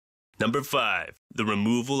Number 5. The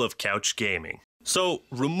removal of couch gaming. So,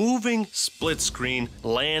 removing split screen,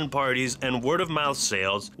 LAN parties, and word-of-mouth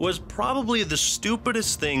sales was probably the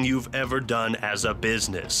stupidest thing you've ever done as a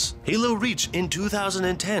business. Halo Reach in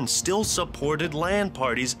 2010 still supported LAN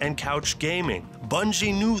parties and couch gaming.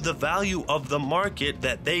 Bungie knew the value of the market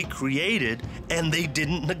that they created, and they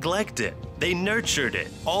didn't neglect it. They nurtured it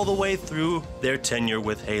all the way through their tenure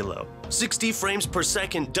with Halo. 60 frames per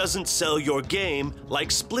second doesn't sell your game like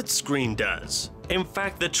split screen does. In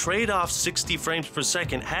fact, the trade-offs 60 frames per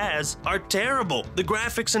second has are terrible. The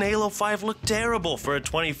graphics in Halo 5 look terrible for a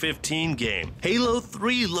 2015 game. Halo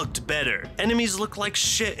 3 looked better. Enemies look like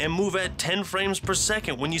shit and move at 10 frames per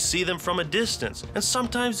second when you see them from a distance. And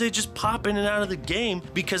sometimes they just pop in and out of the game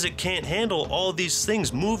because it can't handle all these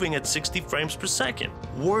things moving at 60 frames per second.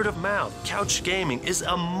 Word of mouth, couch gaming is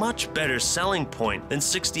a much better selling point than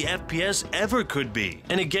 60 FPS ever could be.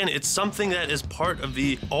 And again, it's something that is part of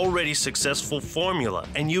the already successful formula,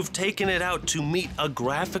 and you've taken it out to meet a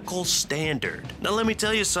graphical standard. Now let me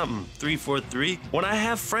tell you something, 343. When I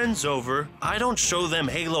have friends over, I don't show them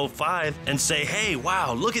Halo 5 and say, hey,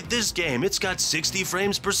 wow, look at this game, it's got 60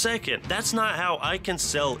 frames per second. That's not how I can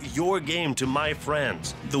sell your game to my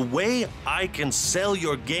friends. The way I can sell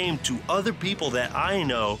your game to other people that I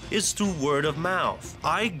know is through word of mouth.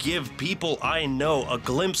 I give people I know a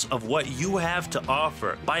glimpse of what you have to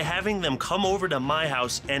offer by having them come over to my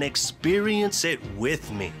house and experience it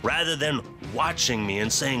with me, rather than watching me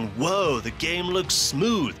and saying, whoa, the game looks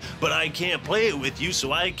smooth, but I can't play it with you,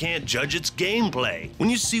 so I can't judge its gameplay. When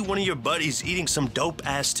you see one of your buddies eating some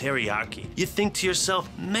dope-ass teriyaki, you think to yourself,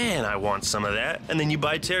 man, I want some of that, and then you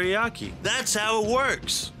buy teriyaki. That's how it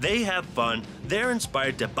works. They have fun, they're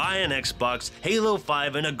inspired to buy an Xbox, Halo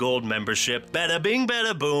 5, and a gold membership. Bada bing,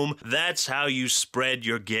 bada boom. That's how you spread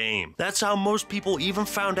your game. That's how most people even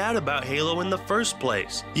found out about Halo in the first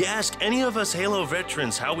place. You ask any of us Halo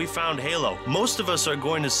veterans how we found Halo, most of us are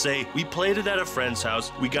going to say we played it at a friend's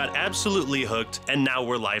house, we got absolutely hooked, and now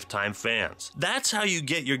we're lifetime fans. That's how you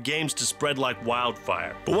get your games to spread like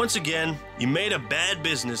wildfire. But once again, you made a bad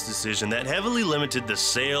business decision that heavily limited the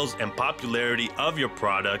sales and popularity of your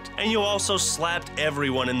product, and you also slapped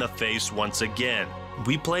everyone in the face once again.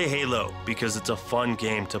 We play Halo because it's a fun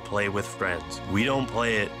game to play with friends. We don't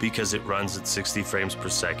play it because it runs at 60 frames per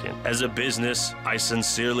second. As a business, I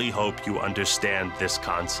sincerely hope you understand this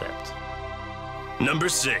concept. Number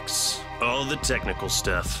 6. All the technical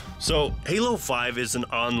stuff. So, Halo 5 is an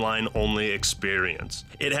online-only experience.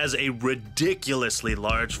 It has a ridiculously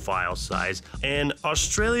large file size, and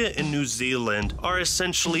Australia and New Zealand are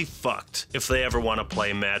essentially fucked if they ever want to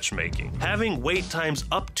play matchmaking, having wait times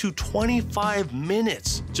up to 25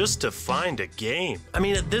 minutes just to find a game. I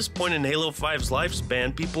mean, at this point in Halo 5's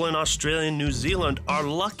lifespan, people in Australia and New Zealand are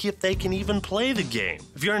lucky if they can even play the game.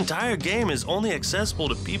 If your entire game is only accessible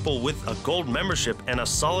to people with a gold membership and a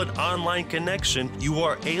solid online connection, you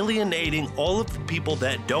are alienating all of the people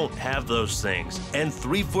that don't have those things. And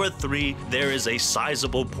 343, there is a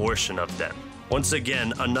sizable portion of them. Once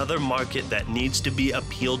again, another market that needs to be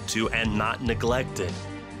appealed to and not neglected.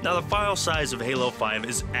 Now, the file size of Halo 5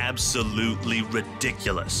 is absolutely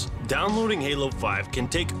ridiculous. Downloading Halo 5 can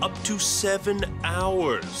take up to 7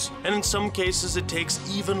 hours, and in some cases it takes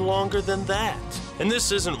even longer than that. And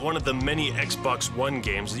this isn't one of the many Xbox One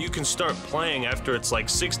games that you can start playing after it's like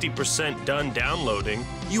 60% done downloading.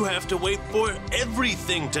 You have to wait for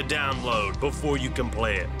everything to download before you can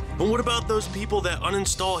play it. And what about those people that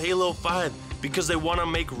uninstall Halo 5 because they want to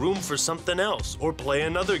make room for something else or play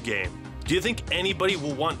another game? Do you think anybody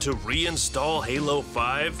will want to reinstall Halo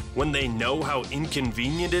 5 when they know how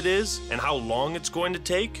inconvenient it is and how long it's going to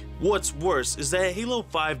take? What's worse is that Halo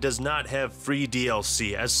 5 does not have free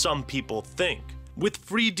DLC, as some people think. With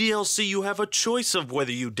free DLC, you have a choice of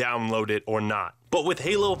whether you download it or not. But with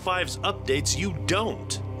Halo 5's updates, you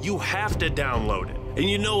don't. You have to download it. And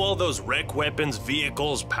you know all those rec weapons,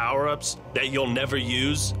 vehicles, power-ups that you'll never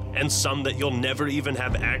use, and some that you'll never even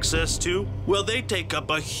have access to? Well, they take up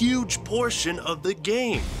a huge portion of the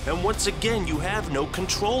game. And once again, you have no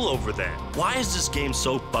control over that. Why is this game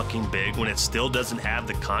so fucking big when it still doesn't have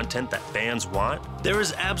the content that fans want? There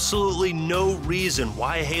is absolutely no reason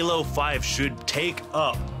why Halo 5 should take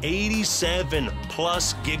up 87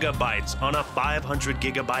 plus gigabytes on a 500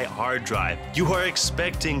 gigabyte hard drive. You are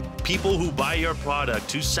expecting people who buy your product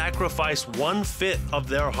to sacrifice 1/5 of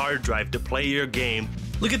their hard drive to play your game.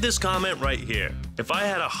 Look at this comment right here. If I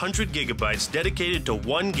had 100 gigabytes dedicated to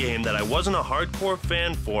one game that I wasn't a hardcore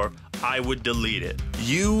fan for, I would delete it.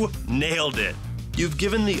 You nailed it. You've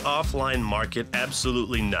given the offline market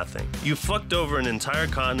absolutely nothing. You fucked over an entire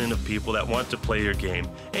continent of people that want to play your game,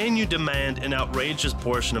 and you demand an outrageous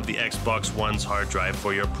portion of the Xbox One's hard drive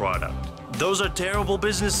for your product. Those are terrible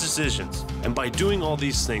business decisions. And by doing all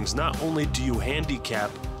these things, not only do you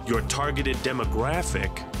handicap your targeted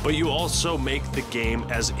demographic, but you also make the game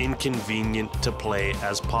as inconvenient to play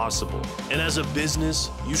as possible. And as a business,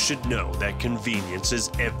 you should know that convenience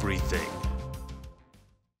is everything.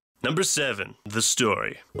 Number 7, the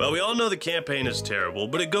story. Well, we all know the campaign is terrible,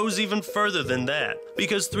 but it goes even further than that,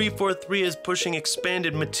 because 343 is pushing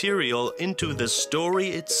expanded material into the story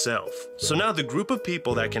itself. So now the group of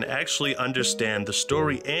people that can actually understand the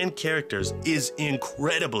story and characters is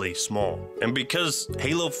incredibly small. And because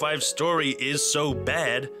Halo 5's story is so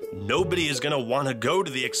bad, nobody is gonna want to go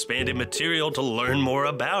to the expanded material to learn more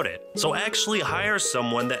about it. So actually hire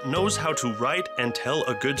someone that knows how to write and tell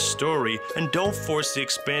a good story, and don't force the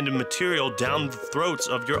expanded material down the throats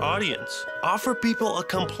of your audience. Offer people a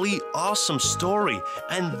complete awesome story,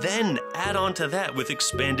 and then add on to that with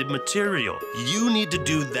expanded material. You need to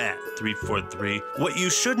do that, 343. What you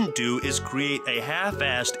shouldn't do is create a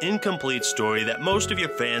half-assed, incomplete story that most of your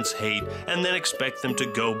fans hate and then expect them to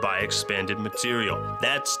go buy expanded material.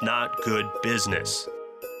 That's not good business.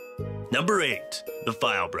 Number 8, the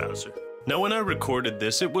file browser. Now, when I recorded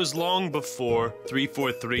this, it was long before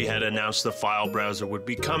 343 had announced the file browser would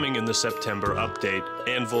be coming in the September update,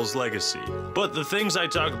 Anvil's Legacy. But the things I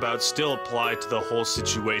talk about still apply to the whole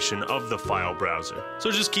situation of the file browser,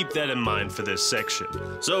 so just keep that in mind for this section.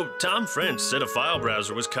 So, Tom French said a file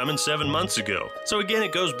browser was coming 7 months ago. So again,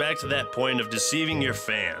 it goes back to that point of deceiving your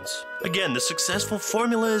fans. Again, the successful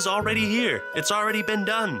formula is already here. It's already been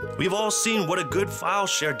done. We've all seen what a good file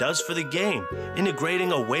share does for the game.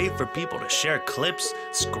 Integrating a way for people to share clips,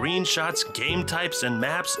 screenshots, game types, and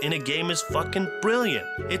maps in a game is fucking brilliant.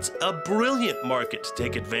 It's a brilliant market to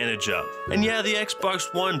take advantage of. And yeah, the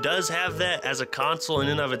Xbox One does have that as a console in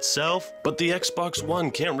and of itself, but the Xbox One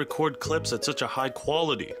can't record clips at such a high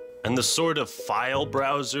quality. And the sort of file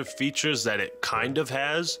browser features that it kind of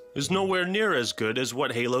has is nowhere near as good as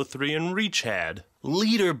what Halo 3 and Reach had.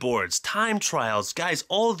 Leaderboards, time trials, guys,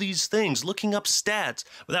 all these things, looking up stats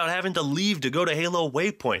without having to leave to go to Halo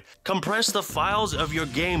Waypoint. Compress the files of your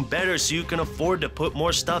game better so you can afford to put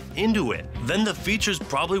more stuff into it. Then the features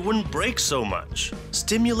probably wouldn't break so much.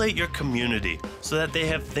 Stimulate your community so that they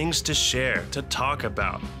have things to share, to talk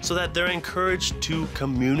about, so that they're encouraged to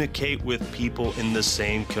communicate with people in the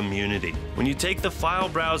same community. When you take the file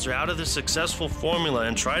browser out of the successful formula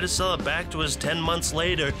and try to sell it back to us 10 months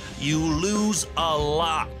later, you lose a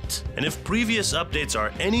lot. And if previous updates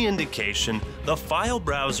are any indication, the file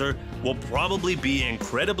browser will probably be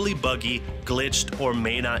incredibly buggy, glitched, or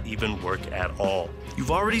may not even work at all.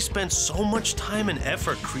 You've already spent so much time and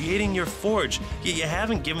effort creating your Forge, yet you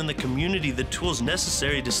haven't given the community the tools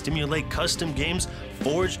necessary to stimulate custom games,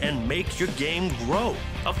 forge, and make your game grow.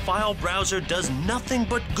 A file browser does nothing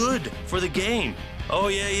but good for the game. Oh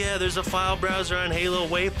yeah, there's a file browser on Halo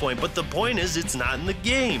Waypoint, but the point is it's not in the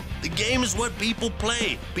game. The game is what people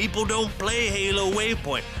play. People don't play Halo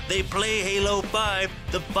Waypoint. They play Halo 5.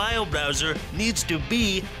 The file browser needs to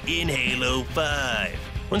be in Halo 5.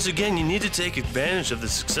 Once again, you need to take advantage of the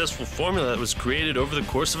successful formula that was created over the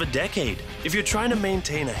course of a decade. If you're trying to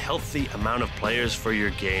maintain a healthy amount of players for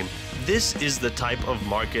your game, this is the type of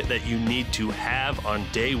market that you need to have on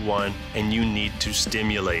day one, and you need to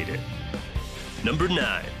stimulate it. Number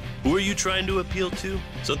 9. Who are you trying to appeal to?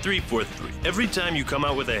 So 343. Every time you come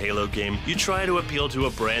out with a Halo game, you try to appeal to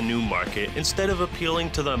a brand new market instead of appealing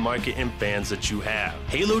to the market and fans that you have.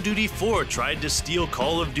 Halo Duty 4 tried to steal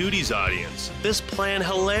Call of Duty's audience. This plan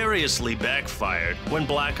hilariously backfired when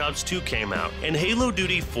Black Ops 2 came out, and Halo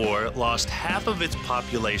Duty 4 lost half of its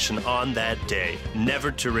population on that day,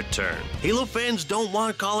 never to return. Halo fans don't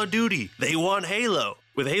want Call of Duty, they want Halo.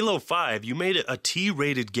 With Halo 5, you made it a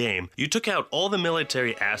T-rated game. You took out all the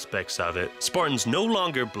military aspects of it. Spartans no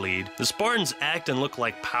longer bleed. The Spartans act and look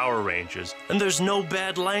like Power Rangers. And there's no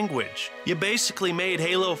bad language. You basically made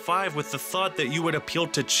Halo 5 with the thought that you would appeal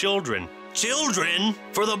to children. Children?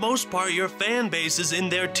 For the most part, your fan base is in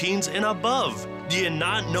their teens and above. Do you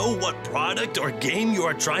not know what product or game you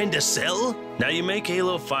are trying to sell? Now you make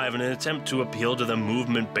Halo 5 in an attempt to appeal to the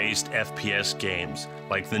movement-based FPS games,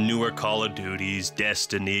 like the newer Call of Duties,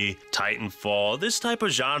 Destiny, Titanfall. This type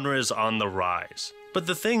of genre is on the rise. But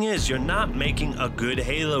the thing is, you're not making a good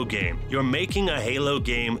Halo game. You're making a Halo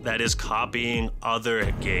game that is copying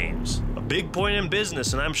other games. A big point in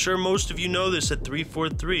business, and I'm sure most of you know this at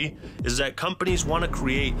 343, is that companies want to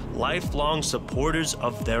create lifelong supporters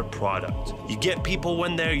of their product. You get people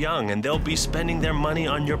when they're young, and they'll be spending their money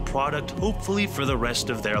on your product hopefully for the rest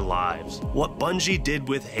of their lives. What Bungie did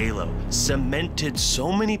with Halo cemented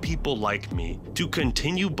so many people like me to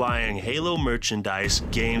continue buying Halo merchandise,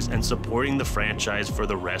 games, and supporting the franchise for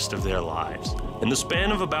the rest of their lives. In the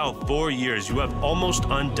span of about 4 years, you have almost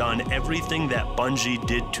undone everything that Bungie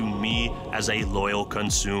did to me as a loyal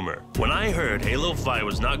consumer. When I heard Halo 5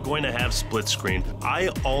 was not going to have split screen, I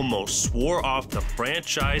almost swore off the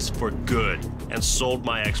franchise for good and sold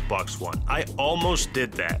my Xbox One. I almost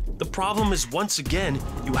did that. The problem is, once again,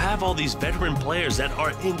 you have all these veteran players that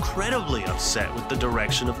are incredibly upset with the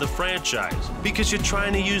direction of the franchise because you're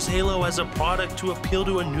trying to use Halo as a product to appeal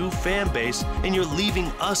to a new fan base, and you're leaving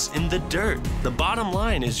us in the dirt. The bottom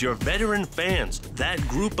line is your veteran fans, that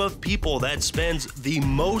group of people that spends the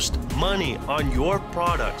most money on your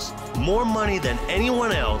products, more money than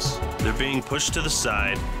anyone else, they're being pushed to the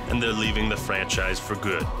side and they're leaving the franchise for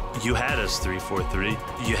good. You had us, 343.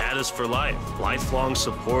 You had us for life, lifelong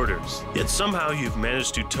supporters. Yet somehow you've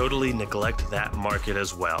managed to totally neglect that market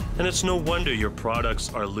as well. And it's no wonder your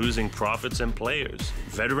products are losing profits and players.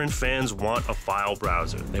 Veteran fans want a file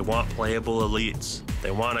browser. They want playable elites.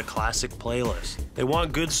 They want a classic playlist. They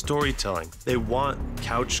want good storytelling. They want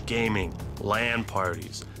couch gaming, LAN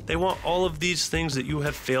parties. They want all of these things that you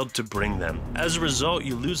have failed to bring them. As a result,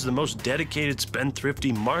 you lose the most dedicated,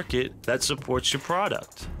 spendthrifty market that supports your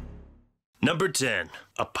product. Number 10.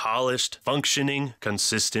 A polished, functioning,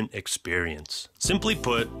 consistent experience. Simply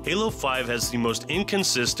put, Halo 5 has the most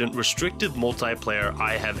inconsistent, restrictive multiplayer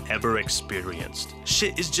I have ever experienced.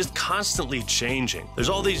 Shit is just constantly changing. There's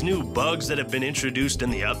all these new bugs that have been introduced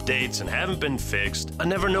in the updates and haven't been fixed. I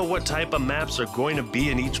never know what type of maps are going to be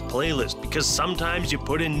in each playlist because sometimes you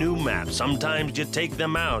put in new maps, sometimes you take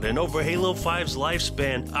them out, and over Halo 5's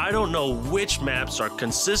lifespan, I don't know which maps are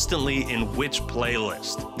consistently in which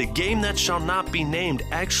playlist. The game that shall not be named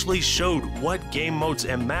actually showed what game modes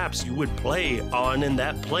and maps you would play on in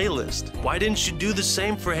that playlist. Why didn't you do the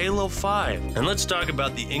same for Halo 5? And let's talk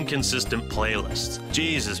about the inconsistent playlists.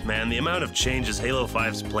 Jesus, man, the amount of changes Halo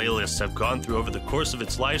 5's playlists have gone through over the course of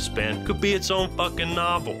its lifespan could be its own fucking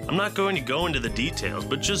novel. I'm not going to go into the details,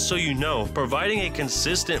 but just so you know, providing a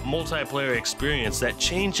consistent multiplayer experience that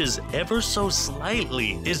changes ever so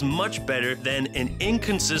slightly is much better than an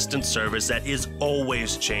inconsistent service that is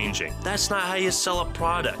always changing. That's not how you sell a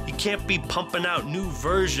product. You can't be pumping out new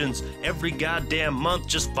versions every goddamn month.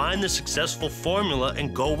 Just find the successful formula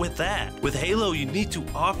and go with that. With Halo, you need to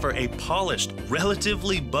offer a polished,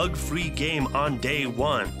 relatively bug-free game on day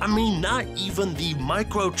one. I mean, not even the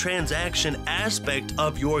microtransaction aspect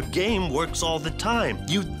of your game works all the time.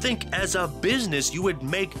 You'd think as a business you would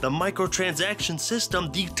make the microtransaction system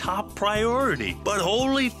the top priority. But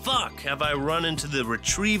holy fuck, have I run into the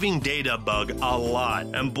retrieving data bug a lot.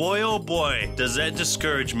 And boy oh boy, does that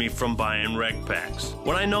discourage me from buying rec packs.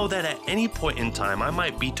 When I know that at any point in time I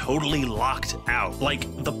might be totally locked out. Like,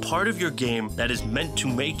 the part of your game that is meant to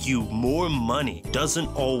make you more money doesn't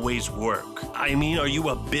always work. I mean, are you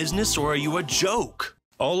a business or are you a joke?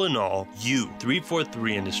 All in all, you,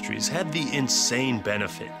 343 Industries, had the insane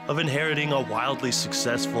benefit of inheriting a wildly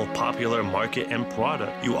successful, popular market and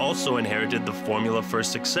product. You also inherited the formula for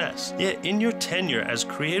success. Yet in your tenure as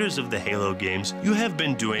creators of the Halo games, you have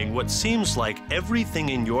been doing what seems like everything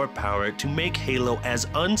in your power to make Halo as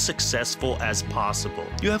unsuccessful as possible.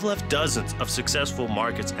 You have left dozens of successful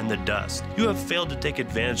markets in the dust. You have failed to take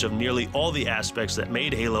advantage of nearly all the aspects that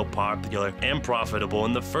made Halo popular and profitable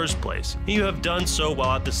in the first place. You have done so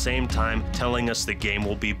while at the same time telling us the game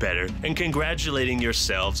will be better and congratulating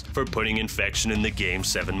yourselves for putting Infection in the game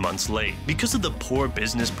 7 months late. Because of the poor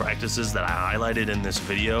business practices that I highlighted in this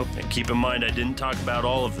video, and keep in mind I didn't talk about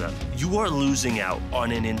all of them, you are losing out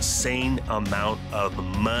on an insane amount of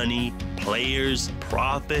money, players,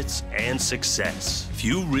 profits, and success. If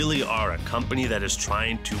you really are a company that is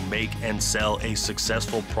trying to make and sell a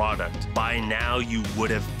successful product, by now you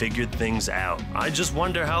would have figured things out. I just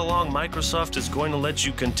wonder how long Microsoft is going to let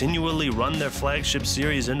you continually run their flagship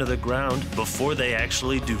series into the ground before they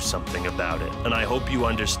actually do something about it. And I hope you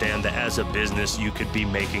understand that as a business, you could be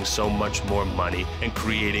making so much more money and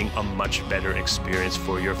creating a much better experience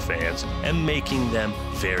for your fans and making them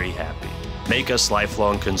very happy. Make us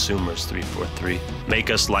lifelong consumers, 343. Make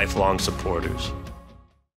us lifelong supporters.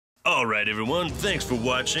 Oh, Alright everyone, thanks for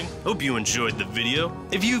watching. Hope you enjoyed the video.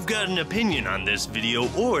 If you've got an opinion on this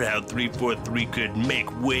video or how 343 could make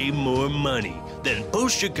way more money, then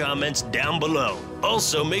post your comments down below.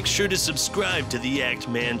 Also, make sure to subscribe to the Act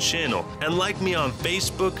Man channel and like me on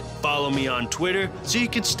Facebook, follow me on Twitter, so you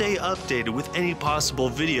can stay updated with any possible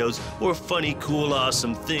videos or funny, cool,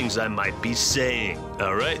 awesome things I might be saying.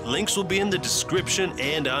 Alright, links will be in the description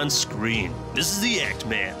and on screen. This is the Act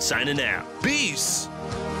Man signing out. Peace!